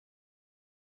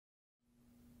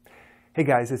Hey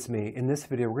guys, it's me. In this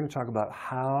video, we're going to talk about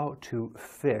how to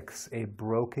fix a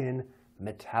broken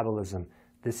metabolism.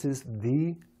 This is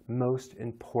the most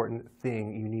important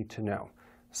thing you need to know.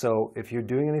 So if you're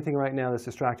doing anything right now that's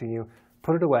distracting you,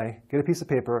 put it away, get a piece of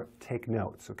paper, take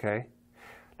notes, okay?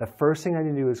 The first thing I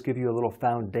need to do is give you a little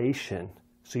foundation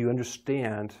so you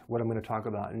understand what I'm going to talk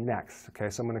about next, okay?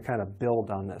 So I'm going to kind of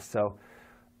build on this. So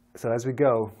as we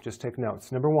go, just take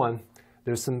notes. Number one,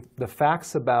 the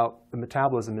facts about the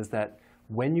metabolism is that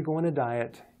when you go on a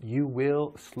diet, you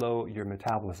will slow your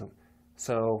metabolism.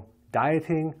 So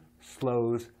dieting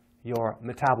slows your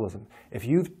metabolism. If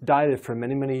you've dieted for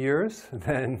many, many years,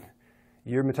 then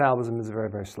your metabolism is very,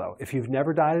 very slow. If you've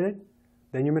never dieted,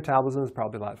 then your metabolism is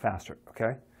probably a lot faster,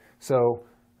 okay? So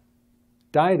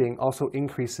dieting also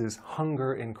increases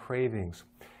hunger and cravings.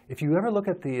 If you ever look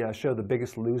at the show The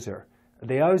Biggest Loser,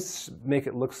 they always make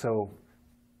it look so,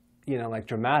 like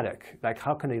dramatic. Like,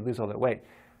 how can they lose all that weight?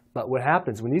 But what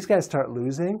happens when these guys start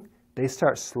losing, they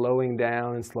start slowing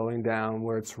down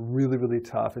where it's really, really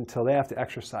tough until they have to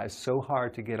exercise so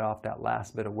hard to get off that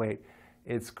last bit of weight.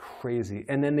 It's crazy.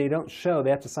 And then they don't show, they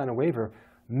have to sign a waiver.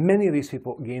 Many of these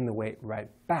people gain the weight right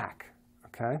back,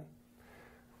 okay?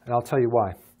 And I'll tell you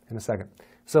why in a second.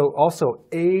 So also,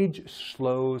 age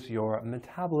slows your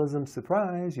metabolism.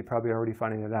 Surprise, you're probably already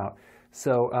finding it out.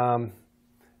 So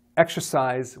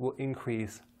exercise will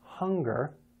increase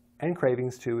hunger and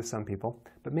cravings too with some people,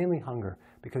 but mainly hunger,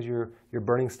 because you're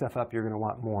burning stuff up, you're going to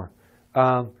want more.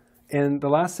 And the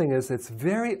last thing is it's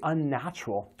very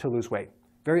unnatural to lose weight,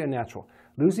 very unnatural.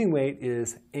 Losing weight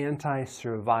is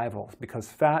anti-survival because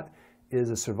fat is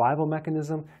a survival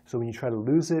mechanism, so when you try to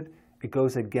lose it, it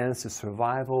goes against the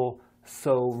survival.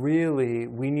 So really,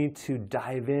 we need to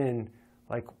dive in,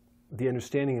 like the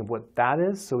understanding of what that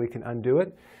is so we can undo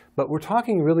it. But we're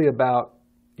talking really about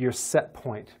your set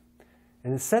point.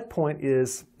 And the set point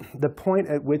is the point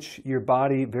at which your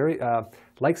body very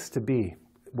likes to be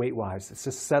weight-wise. It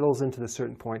just settles into a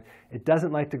certain point. It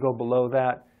doesn't like to go below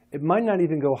that. It might not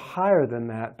even go higher than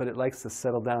that, but it likes to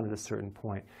settle down at a certain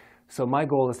point. So my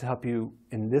goal is to help you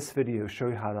in this video show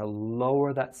you how to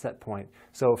lower that set point.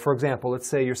 So for example, let's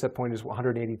say your set point is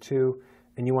 182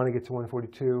 and you want to get to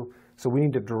 142. So we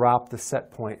need to drop the set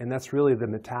point, and that's really the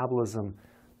metabolism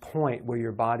point where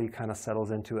your body kind of settles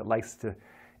into.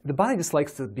 The body just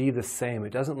likes to be the same.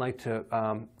 It doesn't like to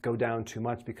go down too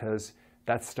much because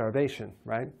that's starvation,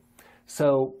 right?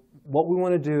 So what we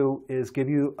want to do is give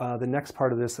you the next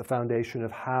part of this, a foundation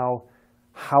of how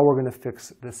we're going to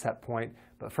fix the set point.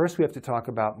 But first we have to talk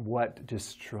about what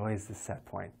destroys the set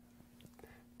point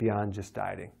beyond just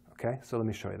dieting, okay? So let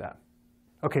me show you that.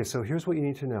 Okay, so here's what you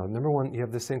need to know. Number one, you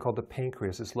have this thing called the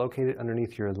pancreas. It's located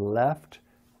underneath your left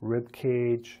rib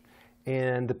cage,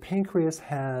 and the pancreas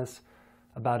has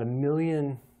about 1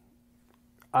 million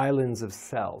islands of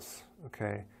cells,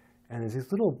 okay? And there's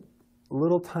these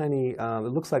little tiny,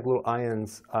 it looks like little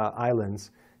islands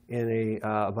in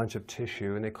a bunch of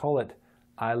tissue, and they call it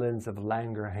islands of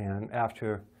Langerhans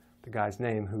after the guy's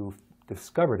name who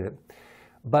discovered it.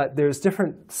 But there's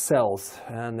different cells,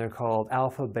 and they're called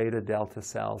alpha, beta, delta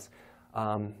cells.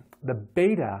 The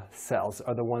beta cells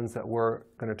are the ones that we're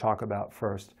going to talk about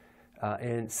first.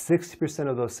 And 60%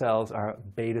 of those cells are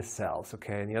beta cells,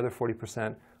 okay? And the other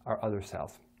 40% are other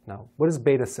cells. Now, what is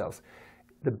beta cells?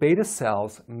 The beta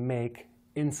cells make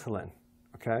insulin,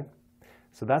 okay?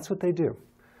 So that's what they do.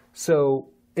 So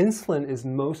insulin is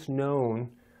most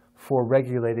known for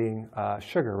regulating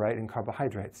sugar, right, and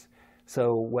carbohydrates.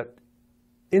 So what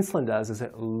insulin does is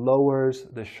it lowers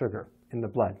the sugar in the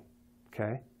blood,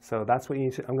 okay? So that's what you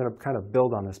need to, I'm going to kind of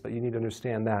build on this, but you need to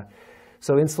understand that.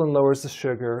 So insulin lowers the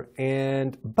sugar,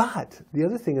 but the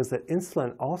other thing is that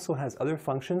insulin also has other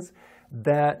functions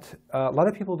that a lot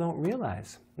of people don't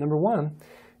realize. Number one,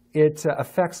 it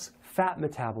affects fat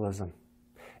metabolism.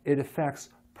 It affects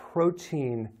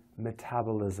protein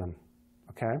metabolism,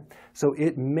 okay? So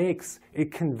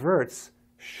it converts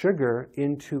sugar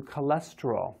into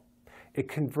cholesterol. It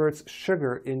converts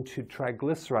sugar into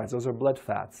triglycerides. Those are blood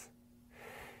fats.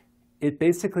 It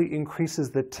basically increases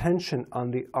the tension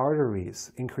on the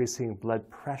arteries, increasing blood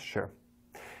pressure.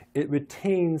 It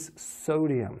retains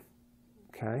sodium,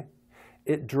 okay?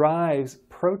 It drives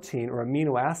protein or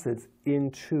amino acids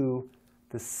into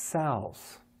the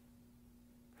cells.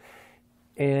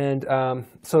 And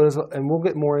and we'll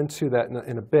get more into that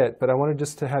in a bit, but I wanted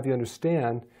just to have you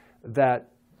understand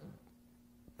that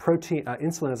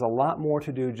insulin has a lot more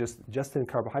to do just in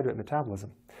carbohydrate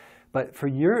metabolism. But for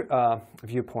your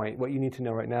viewpoint, what you need to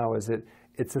know right now is that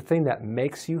it's the thing that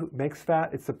makes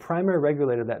fat. It's the primary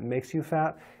regulator that makes you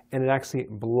fat, and it actually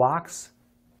blocks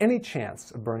any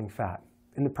chance of burning fat.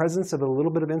 in the presence of a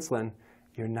little bit of insulin,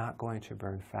 you're not going to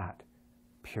burn fat,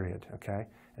 period, okay?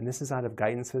 And this is out of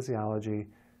Guyton's physiology,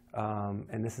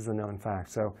 and this is a known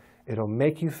fact. So it'll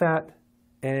make you fat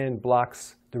and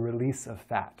blocks the release of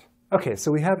fat. Okay,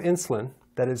 so we have insulin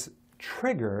that is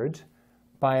triggered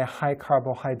by a high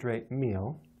carbohydrate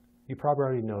meal. You probably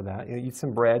already know that. You eat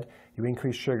some bread, you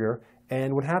increase sugar,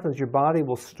 and what happens, your body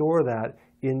will store that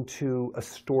into a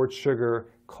stored sugar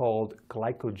called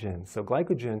glycogen. So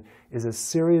glycogen is a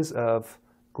series of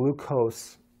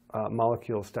glucose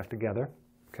molecules stuck together.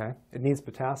 Okay? It needs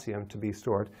potassium to be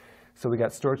stored. So we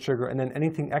got stored sugar, and then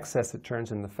anything excess it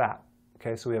turns into fat.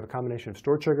 Okay? So we have a combination of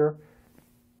stored sugar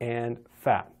and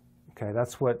fat. Okay?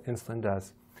 That's what insulin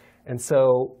does. And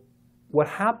so what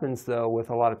happens, though, with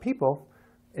a lot of people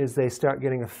is they start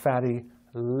getting a fatty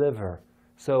liver.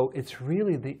 So it's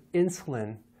really the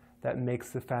insulin that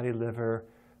makes the fatty liver,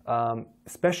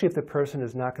 especially if the person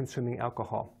is not consuming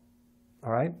alcohol.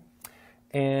 All right?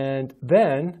 And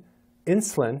then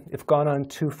insulin, if gone on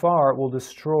too far, will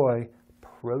destroy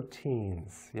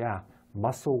proteins. Yeah,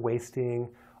 muscle wasting,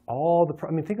 all the,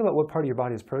 I mean, think about what part of your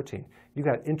body is protein. You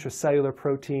got intracellular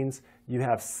proteins, you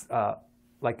have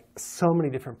like so many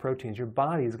different proteins. Your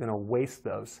body is going to waste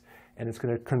those, and it's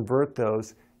going to convert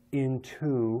those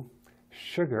into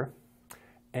sugar,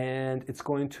 and it's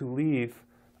going to leave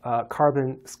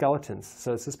carbon skeletons.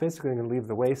 So it's just basically going to leave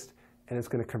the waste, and it's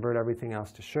going to convert everything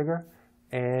else to sugar.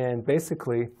 And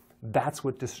basically, that's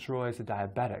what destroys a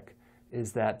diabetic,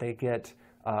 is that they get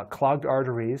clogged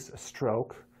arteries, a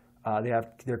stroke, they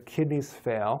have their kidneys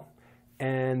fail,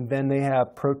 and then they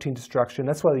have protein destruction.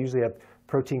 That's why they usually have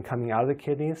protein coming out of the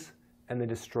kidneys, and they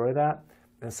destroy that.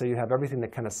 And so you have everything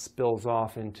that kind of spills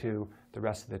off into the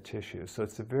rest of the tissue. So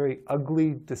it's a very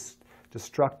ugly,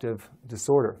 destructive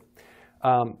disorder.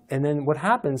 And then what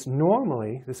happens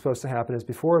normally, is supposed to happen, is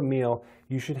before a meal,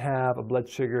 you should have a blood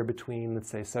sugar between, let's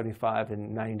say, 75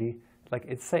 and 90. Like,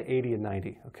 it's say 80 and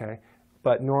 90, okay?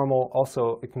 But normal,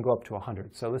 also, it can go up to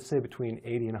 100. So let's say between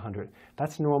 80 and 100.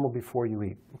 That's normal before you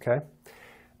eat, okay?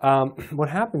 What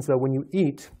happens, though, when you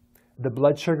eat, the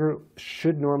blood sugar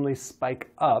should normally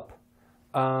spike up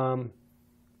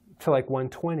to like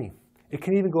 120. It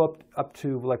can even go up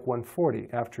to like 140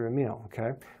 after a meal, okay?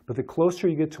 But the closer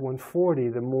you get to 140,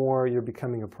 the more you're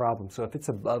becoming a problem. So if it's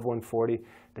above 140,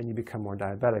 then you become more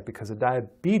diabetic, because of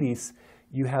diabetes,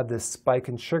 you have this spike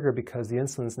in sugar because the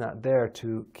insulin's not there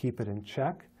to keep it in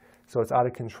check. So it's out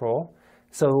of control.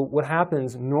 So what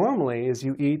happens normally is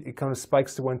you eat, it kind of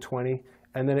spikes to 120,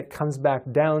 and then it comes back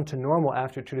down to normal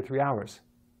after 2 to 3 hours.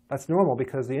 That's normal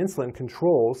because the insulin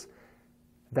controls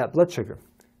that blood sugar.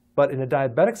 But in a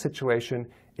diabetic situation,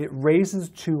 it raises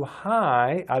too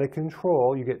high, out of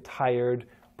control. You get tired,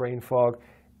 brain fog,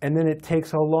 and then it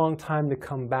takes a long time to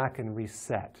come back and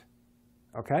reset.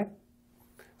 Okay?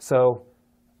 So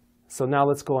now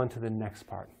let's go on to the next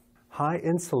part. High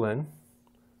insulin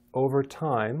over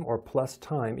time, or plus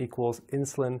time, equals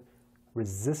insulin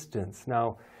resistance.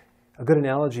 Now, a good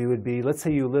analogy would be, let's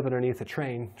say you live underneath a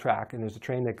train track, and there's a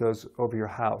train that goes over your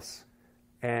house.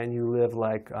 And you live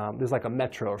like, there's like a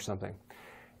metro or something.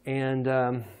 And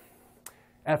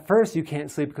at first you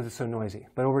can't sleep because it's so noisy.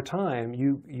 But over time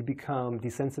you become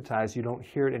desensitized. You don't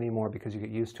hear it anymore because you get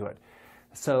used to it.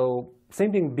 So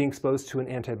same thing being exposed to an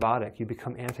antibiotic. You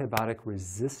become antibiotic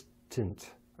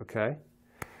resistant, okay?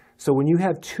 So when you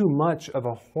have too much of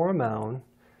a hormone,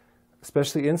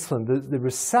 especially insulin, the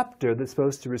receptor that's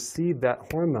supposed to receive that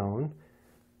hormone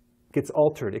gets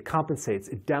altered, it compensates,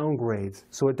 it downgrades,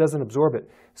 so it doesn't absorb it.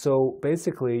 So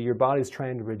basically, your body's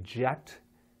trying to reject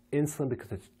insulin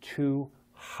because it's too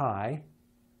high,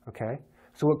 okay?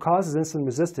 So what causes insulin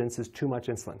resistance is too much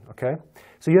insulin, okay?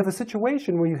 So you have a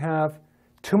situation where you have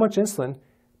too much insulin,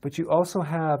 but you also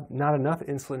have not enough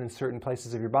insulin in certain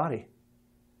places of your body,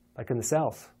 like in the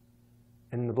cells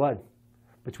and in the blood,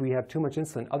 but we have too much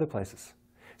insulin in other places.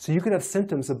 So you could have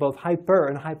symptoms of both hyper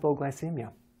and hypoglycemia.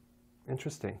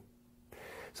 Interesting.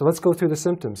 So let's go through the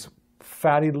symptoms.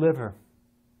 Fatty liver,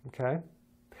 okay?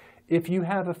 If you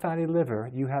have a fatty liver,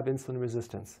 you have insulin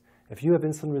resistance. If you have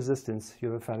insulin resistance,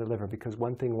 you have a fatty liver, because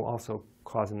one thing will also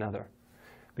cause another.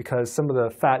 Because some of the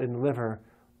fat in the liver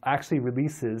actually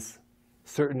releases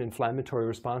certain inflammatory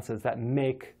responses that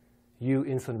make you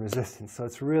insulin resistant. So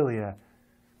it's really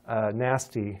a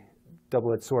nasty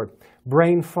double-edged sword.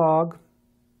 Brain fog,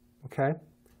 okay?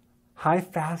 High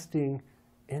fasting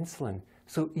insulin.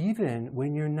 So even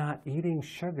when you're not eating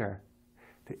sugar,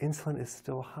 the insulin is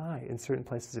still high in certain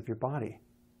places of your body.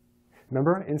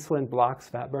 Remember, insulin blocks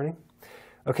fat burning?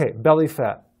 Okay, belly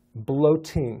fat,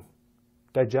 bloating,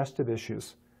 digestive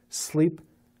issues, sleep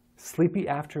Sleepy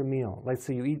after a meal. Let's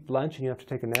say you eat lunch and you have to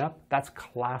take a nap. That's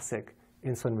classic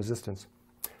insulin resistance.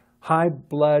 High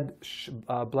blood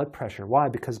pressure. Why?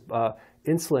 Because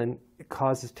insulin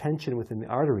causes tension within the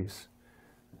arteries.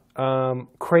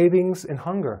 Cravings and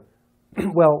hunger.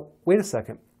 Well, wait a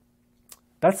second.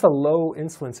 That's a low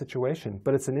insulin situation,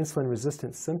 but it's an insulin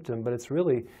resistant symptom, but it's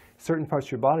really certain parts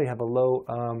of your body have a low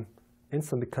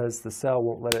insulin because the cell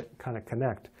won't let it kind of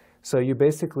connect. So you're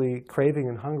basically craving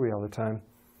and hungry all the time.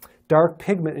 Dark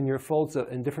pigment in your folds,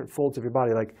 in different folds of your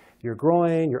body, like your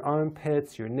groin, your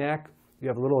armpits, your neck. You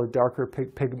have a little darker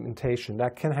pigmentation.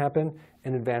 That can happen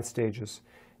in advanced stages.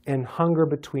 And hunger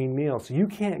between meals. So you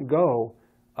can't go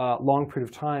a long period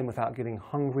of time without getting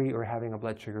hungry or having a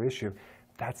blood sugar issue.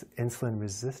 That's insulin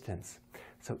resistance.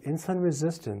 So insulin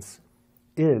resistance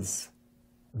is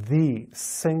the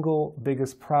single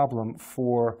biggest problem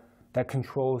that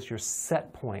controls your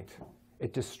set point.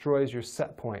 It destroys your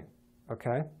set point,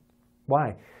 okay?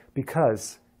 Why?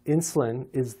 Because insulin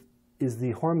is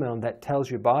the hormone that tells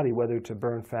your body whether to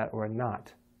burn fat or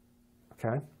not,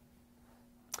 okay?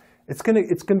 It's going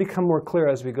to become more clear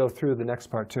as we go through the next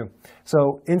part too.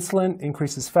 So insulin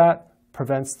increases fat,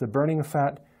 prevents the burning of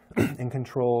fat, and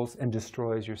controls and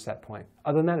destroys your set point.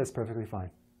 Other than that, it's perfectly fine.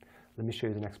 Let me show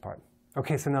you the next part.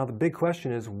 Okay, so now the big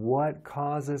question is, what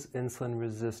causes insulin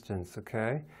resistance,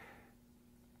 okay?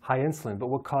 High insulin, but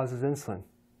what causes insulin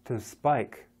to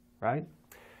spike, right?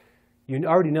 You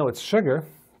already know it's sugar,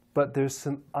 but there's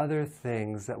some other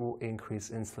things that will increase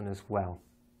insulin as well.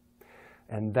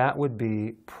 And that would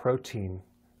be protein.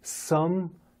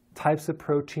 Some types of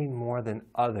protein more than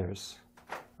others,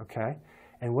 okay?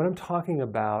 And what I'm talking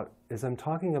about is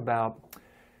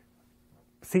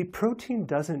see, protein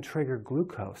doesn't trigger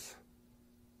glucose.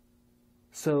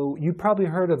 So you probably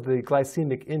heard of the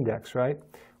glycemic index, right?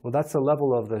 Well, that's the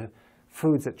level of the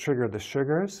foods that trigger the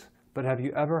sugars. But have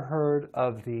you ever heard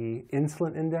of the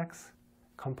insulin index?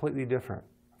 Completely different.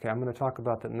 Okay, I'm going to talk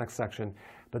about that in the next section.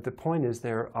 But the point is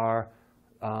there are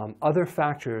other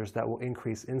factors that will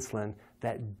increase insulin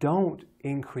that don't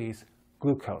increase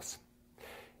glucose.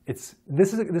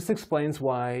 This explains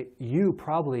why you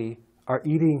probably are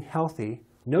eating healthy,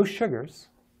 no sugars,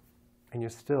 and you're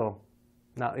still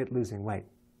not losing weight.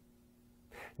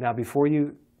 Now, before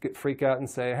you freak out and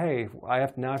say, hey,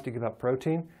 now I have to give up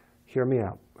protein, hear me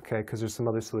out, okay, because there's some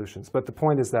other solutions. But the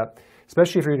point is that,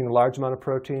 especially if you're eating a large amount of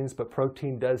proteins, but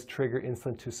protein does trigger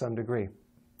insulin to some degree.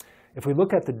 If we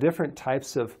look at the different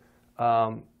types of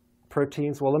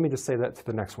proteins, well, let me just say that to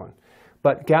the next one.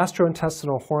 But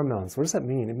gastrointestinal hormones, what does that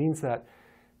mean? It means that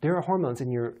there are hormones in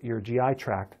your GI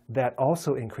tract that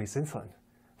also increase insulin.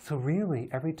 So really,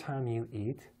 every time you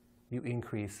eat, you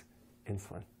increase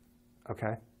insulin,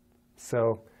 okay?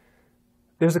 So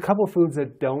there's a couple of foods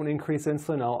that don't increase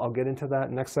insulin. I'll get into that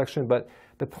in the next section. But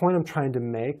the point I'm trying to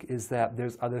make is that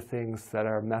there's other things that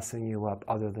are messing you up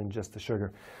other than just the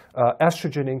sugar.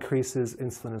 Estrogen increases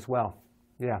insulin as well.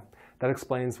 Yeah, that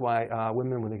explains why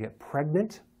women, when they get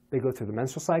pregnant, they go through the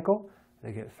menstrual cycle,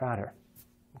 they get fatter,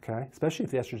 okay? Especially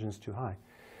if the estrogen is too high.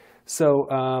 So,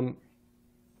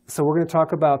 so we're going to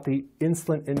talk about the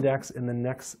insulin index in the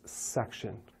next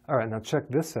section. All right, now check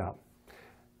this out.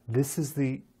 This is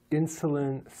the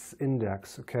insulin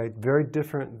index, okay? Very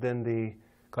different than the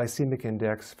glycemic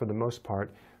index for the most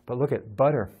part. But look at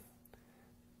butter.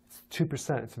 It's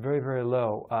 2%. It's very, very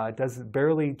low. It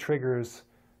barely triggers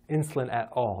insulin at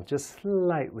all, just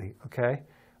slightly, okay?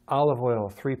 Olive oil,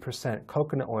 3%.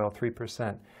 Coconut oil,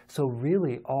 3%. So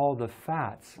really all the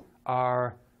fats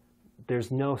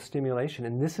there's no stimulation.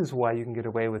 And this is why you can get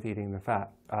away with eating the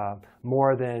fat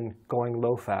more than going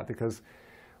low fat. Because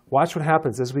watch what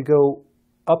happens as we go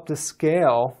up the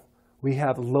scale. We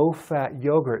have low-fat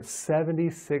yogurt,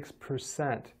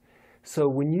 76%. So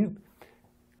when you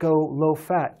go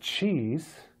low-fat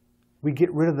cheese, we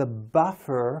get rid of the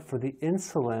buffer for the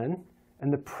insulin,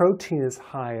 and the protein is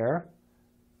higher,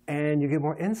 and you get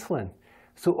more insulin.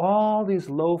 So all these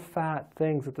low-fat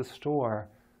things at the store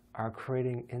are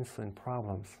creating insulin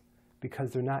problems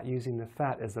because they're not using the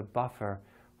fat as a buffer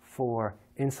for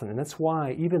insulin. And that's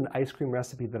why even the ice cream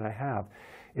recipe that I have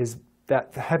is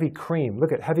that the heavy cream.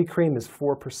 Look at heavy cream is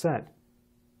 4%,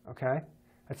 okay?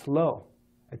 That's low.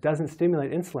 It doesn't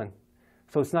stimulate insulin.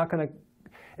 So it's not going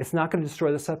to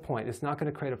destroy the set point. It's not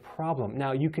going to create a problem.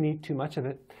 Now, you can eat too much of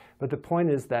it, but the point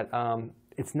is that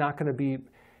it's not going to be,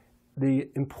 the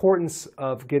importance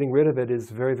of getting rid of it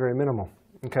is very, very minimal,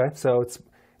 okay? So it's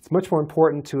much more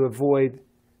important to avoid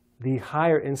the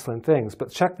higher insulin things. But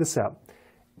check this out.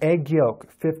 Egg yolk,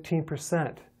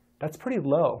 15%. That's pretty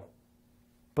low.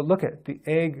 But look at the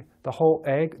egg,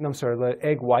 the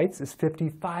egg whites is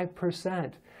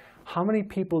 55%. How many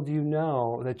people do you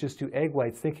know that just do egg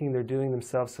whites thinking they're doing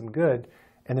themselves some good,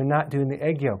 and they're not doing the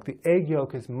egg yolk? The egg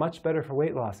yolk is much better for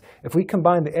weight loss. If we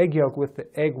combine the egg yolk with the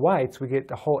egg whites, we get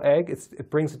the whole egg. It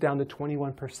brings it down to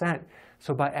 21%.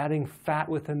 So by adding fat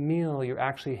with a meal, you're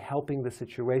actually helping the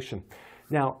situation.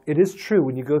 Now, it is true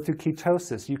when you go through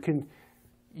ketosis, you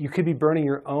could be burning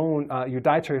your own your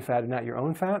dietary fat and not your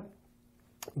own fat,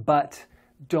 but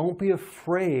don't be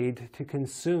afraid to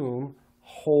consume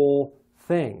whole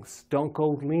things. Don't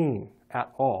go lean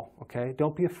at all, okay?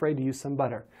 Don't be afraid to use some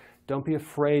butter. Don't be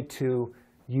afraid to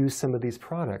use some of these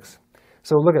products.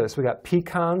 So look at this. We got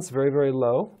pecans, very, very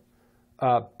low.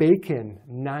 Bacon,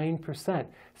 9%.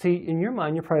 See, in your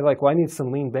mind, you're probably like, well, I need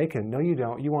some lean bacon. No, you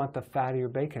don't. You want the fattier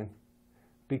bacon,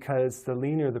 because the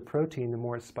leaner the protein, the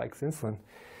more it spikes insulin.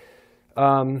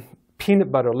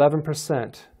 Peanut butter,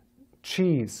 11%.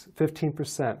 Cheese,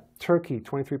 15%. Turkey,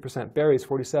 23%. Berries,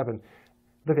 47%.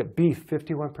 Look at beef,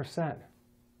 51%.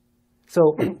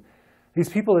 So these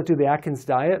people that do the Atkins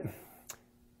diet,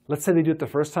 let's say they do it the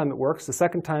first time, it works. The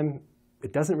second time,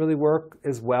 it doesn't really work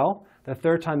as well. The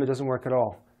third time, it doesn't work at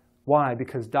all. Why?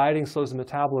 Because dieting slows the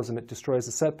metabolism. It destroys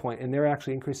the set point, and they're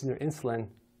actually increasing their insulin.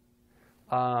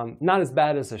 Not as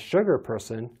bad as a sugar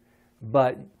person,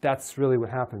 but that's really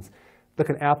what happens. Look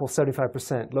at apple,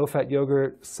 75%. Low-fat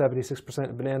yogurt,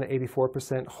 76%. Banana,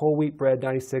 84%. Whole wheat bread,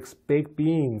 96%. Baked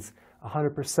beans,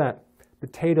 100%.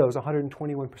 Potatoes,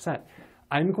 121%.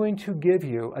 I'm going to give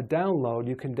you a download.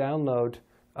 You can download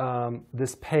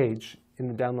this page in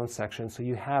the download section, so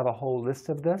you have a whole list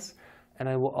of this. And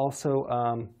I will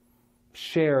also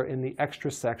share in the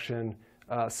extra section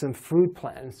some food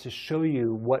plans to show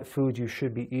you what food you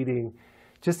should be eating,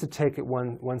 just to take it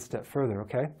one step further,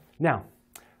 okay? Now,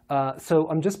 so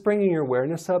I'm just bringing your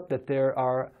awareness up that there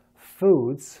are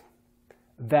foods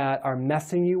that are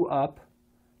messing you up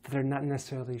that are not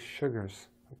necessarily sugars,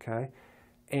 okay?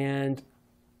 And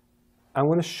I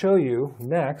want to show you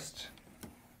next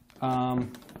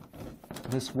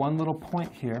this one little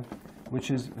point here,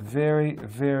 which is very,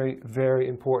 very, very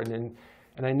important.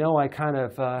 And I know I kind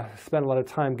of spent a lot of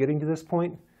time getting to this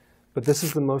point, but this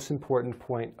is the most important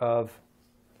point of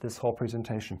this whole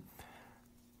presentation.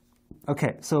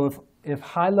 Okay, so if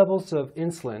high levels of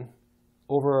insulin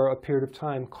over a period of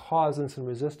time cause insulin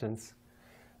resistance,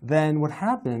 then what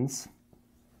happens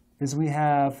is we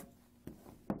have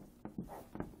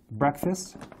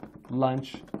breakfast,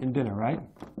 lunch, and dinner, right?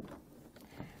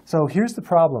 So here's the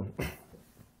problem.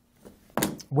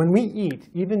 When we eat,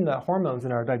 even the hormones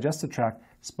in our digestive tract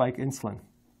spike insulin.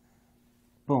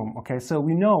 Boom, okay, so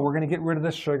we know we're going to get rid of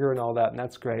the sugar and all that, and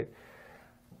that's great.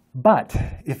 But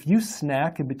if you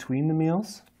snack in between the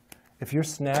meals, if you're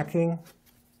snacking,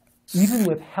 even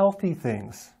with healthy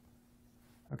things,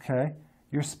 okay,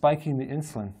 you're spiking the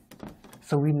insulin.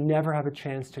 So we never have a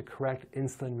chance to correct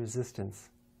insulin resistance.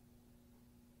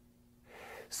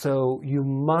 So you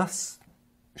must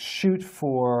shoot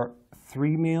for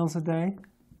 3 meals a day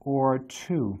or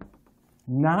 2.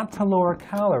 Not to lower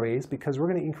calories, because we're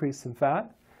going to increase some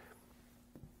fat,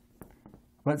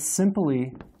 but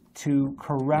simply to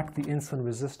correct the insulin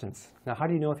resistance. Now, how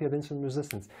do you know if you have insulin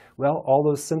resistance? Well, all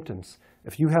those symptoms.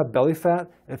 If you have belly fat,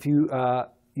 if you're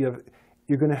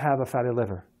going to have a fatty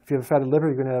liver. If you have a fatty liver,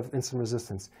 you're going to have insulin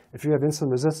resistance. If you have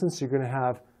insulin resistance, you're going to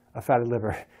have a fatty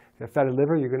liver. If you have fatty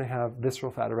liver, you're going to have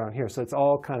visceral fat around here. So it's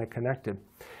all kind of connected.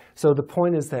 So the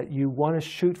point is that you want to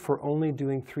shoot for only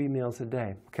doing 3 meals a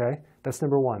day, okay? That's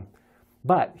number 1.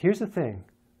 But here's the thing.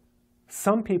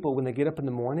 Some people, when they get up in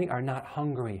the morning, are not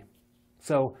hungry.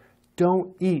 So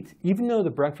don't eat. Even though the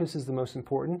breakfast is the most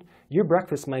important, your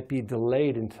breakfast might be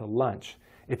delayed until lunch.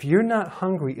 If you're not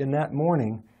hungry in that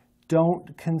morning,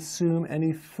 don't consume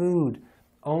any food.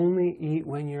 Only eat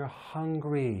when you're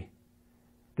hungry.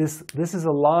 This is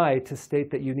a lie to state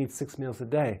that you need 6 meals a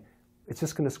day. It's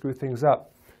just going to screw things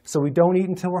up. So we don't eat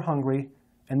until we're hungry,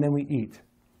 and then we eat.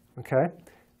 Okay?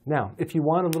 Now, if you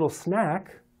want a little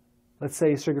snack, let's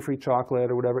say sugar-free chocolate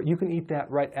or whatever, you can eat that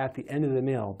right at the end of the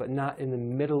meal, but not in the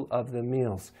middle of the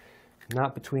meals,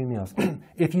 not between meals.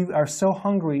 If you are so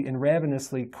hungry and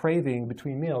ravenously craving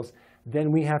between meals,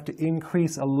 then we have to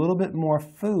increase a little bit more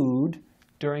food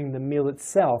during the meal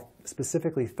itself,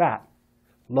 specifically fat,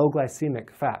 low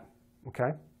glycemic fat,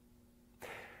 okay?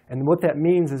 And what that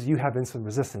means is you have insulin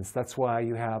resistance. That's why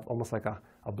you have almost like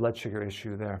a blood sugar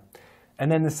issue there.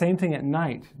 And then the same thing at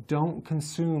night. Don't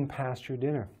consume past your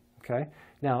dinner, okay?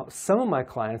 Now, some of my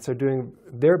clients are doing,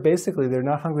 they're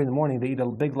not hungry in the morning. They eat a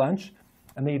big lunch,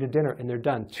 and they eat a dinner, and they're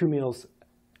done. 2 meals,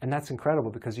 and that's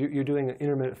incredible because you're doing an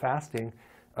intermittent fasting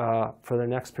for the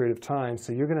next period of time.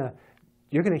 So you're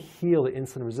gonna heal the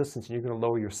insulin resistance, and you're gonna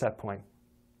lower your set point.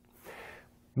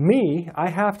 Me, I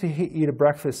have to eat a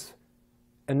breakfast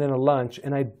and then a lunch,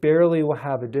 and I barely will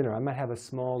have a dinner. I might have a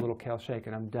small little kale shake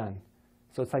and I'm done.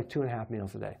 So it's like 2.5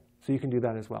 meals a day. So you can do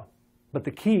that as well. But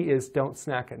the key is don't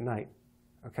snack at night,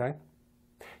 okay?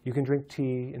 You can drink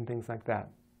tea and things like that,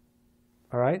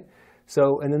 all right?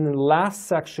 So, and then the last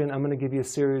section, I'm going to give you a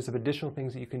series of additional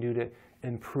things that you can do to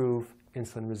improve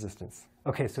insulin resistance.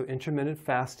 Okay, so intermittent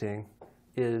fasting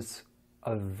is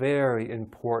a very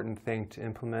important thing to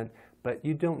implement, but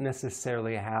you don't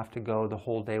necessarily have to go the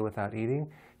whole day without eating.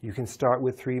 You can start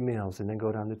with 3 meals and then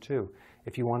go down to 2.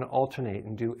 If you want to alternate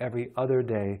and do every other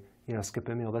day, you know, skip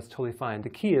a meal, that's totally fine. The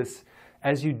key is,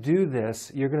 as you do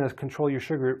this, you're going to control your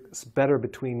sugars better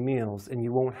between meals, and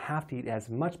you won't have to eat as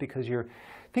much because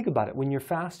think about it, when you're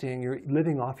fasting, you're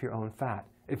living off your own fat.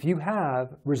 If you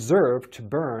have reserve to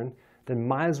burn, then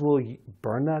might as well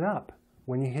burn that up.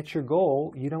 When you hit your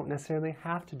goal, you don't necessarily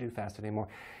have to do fast anymore.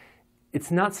 It's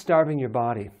not starving your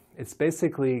body. It's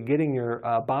basically getting your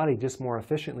body just more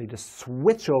efficiently to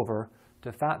switch over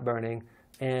to fat burning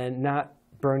and not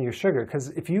burn your sugar. Because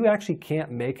if you actually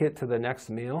can't make it to the next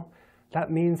meal, that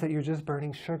means that you're just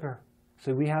burning sugar.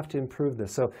 So we have to improve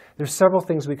this. So there's several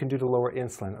things we can do to lower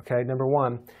insulin, okay? Number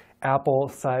one, apple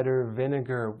cider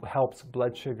vinegar helps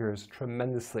blood sugars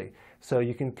tremendously. So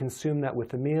you can consume that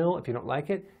with a meal. If you don't like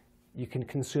it, you can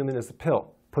consume it as a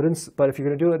pill. But if you're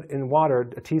going to do it in water,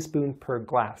 a teaspoon per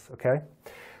glass, okay?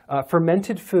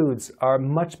 Fermented foods are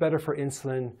much better for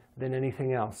insulin than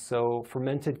anything else. So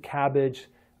fermented cabbage,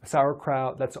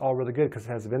 sauerkraut, that's all really good because it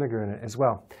has vinegar in it as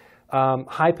well.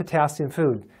 High potassium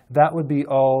food, that would be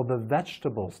all the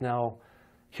vegetables. Now,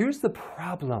 here's the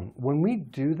problem. When we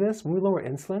do this, when we lower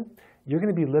insulin, you're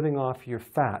going to be living off your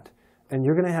fat, and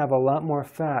you're going to have a lot more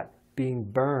fat being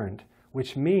burned,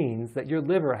 which means that your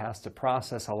liver has to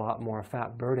process a lot more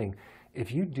fat burning.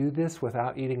 If you do this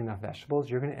without eating enough vegetables,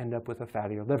 you're going to end up with a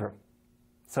fattier liver.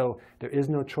 So there is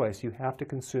no choice. You have to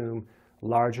consume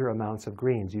larger amounts of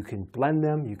greens. You can blend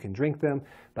them, you can drink them,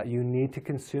 but you need to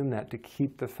consume that to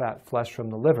keep the fat flush from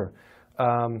the liver.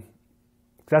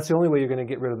 That's the only way you're going to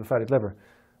get rid of the fatty liver.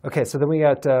 Okay, so then we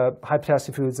got high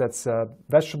potassium foods, that's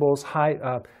vegetables.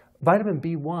 Vitamin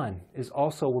B1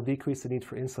 will decrease the need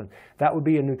for insulin. That would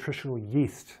be a nutritional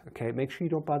yeast. Okay, make sure you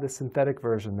don't buy the synthetic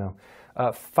version though.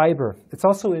 Fiber, it's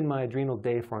also in my Adrenal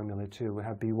Day formula too. We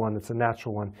have B1, it's a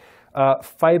natural one.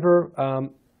 Fiber,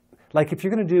 like if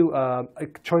you're going to do a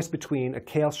choice between a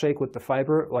kale shake with the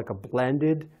fiber, like a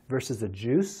blended versus a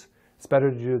juice, it's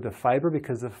better to do the fiber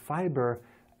because the fiber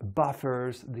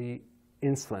buffers the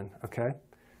insulin, okay?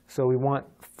 So we want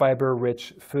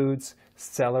fiber-rich foods.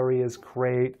 Celery is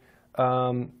great.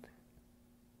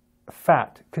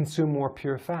 Fat, consume more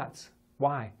pure fats.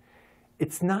 Why?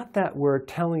 It's not that we're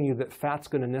telling you that fat's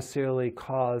going to necessarily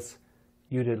cause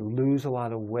you to lose a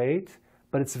lot of weight,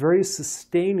 but it's very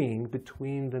sustaining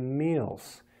between the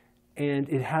meals. And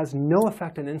it has no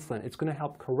effect on insulin. It's going to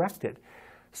help correct it.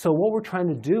 So what we're trying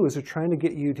to do is we're trying to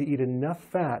get you to eat enough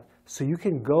fat so you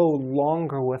can go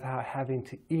longer without having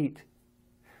to eat.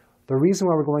 The reason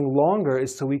why we're going longer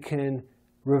is so we can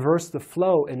reverse the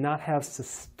flow and not have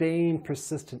sustained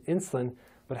persistent insulin,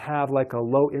 but have like a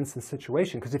low insulin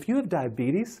situation. Because if you have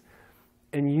diabetes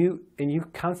and you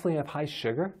constantly have high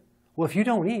sugar, well, if you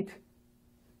don't eat,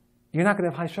 you're not going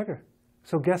to have high sugar.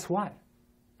 So guess what?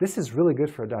 This is really good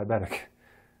for a diabetic.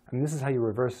 I mean, this is how you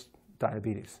reverse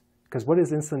diabetes. Because what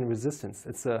is insulin resistance?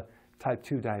 It's a type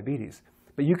 2 diabetes.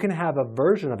 But you can have a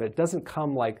version of it. It doesn't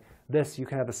come like this. You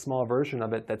can have a small version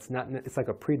of it that's not, it's like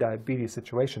a pre-diabetes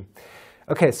situation.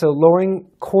 Okay, so lowering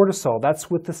cortisol, that's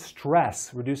with the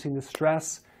stress, reducing the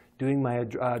stress, doing my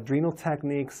adrenal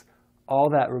techniques, all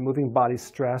that, removing body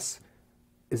stress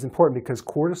is important because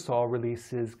cortisol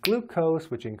releases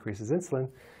glucose, which increases insulin,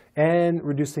 and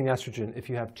reducing estrogen if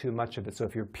you have too much of it. So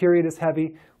if your period is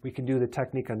heavy, we can do the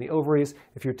technique on the ovaries.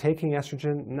 If you're taking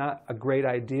estrogen, not a great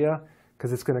idea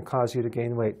because it's going to cause you to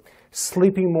gain weight.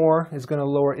 Sleeping more is going to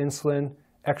lower insulin.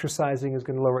 Exercising is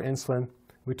going to lower insulin.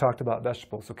 We talked about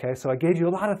vegetables, okay? So I gave you a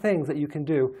lot of things that you can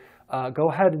do. Go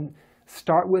ahead and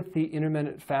start with the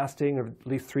intermittent fasting of at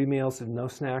least 3 meals and no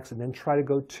snacks, and then try to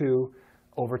go 2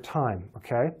 over time,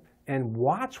 okay? And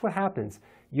watch what happens.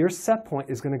 Your set point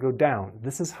is going to go down.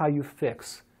 This is how you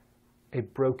fix a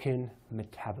broken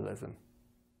metabolism.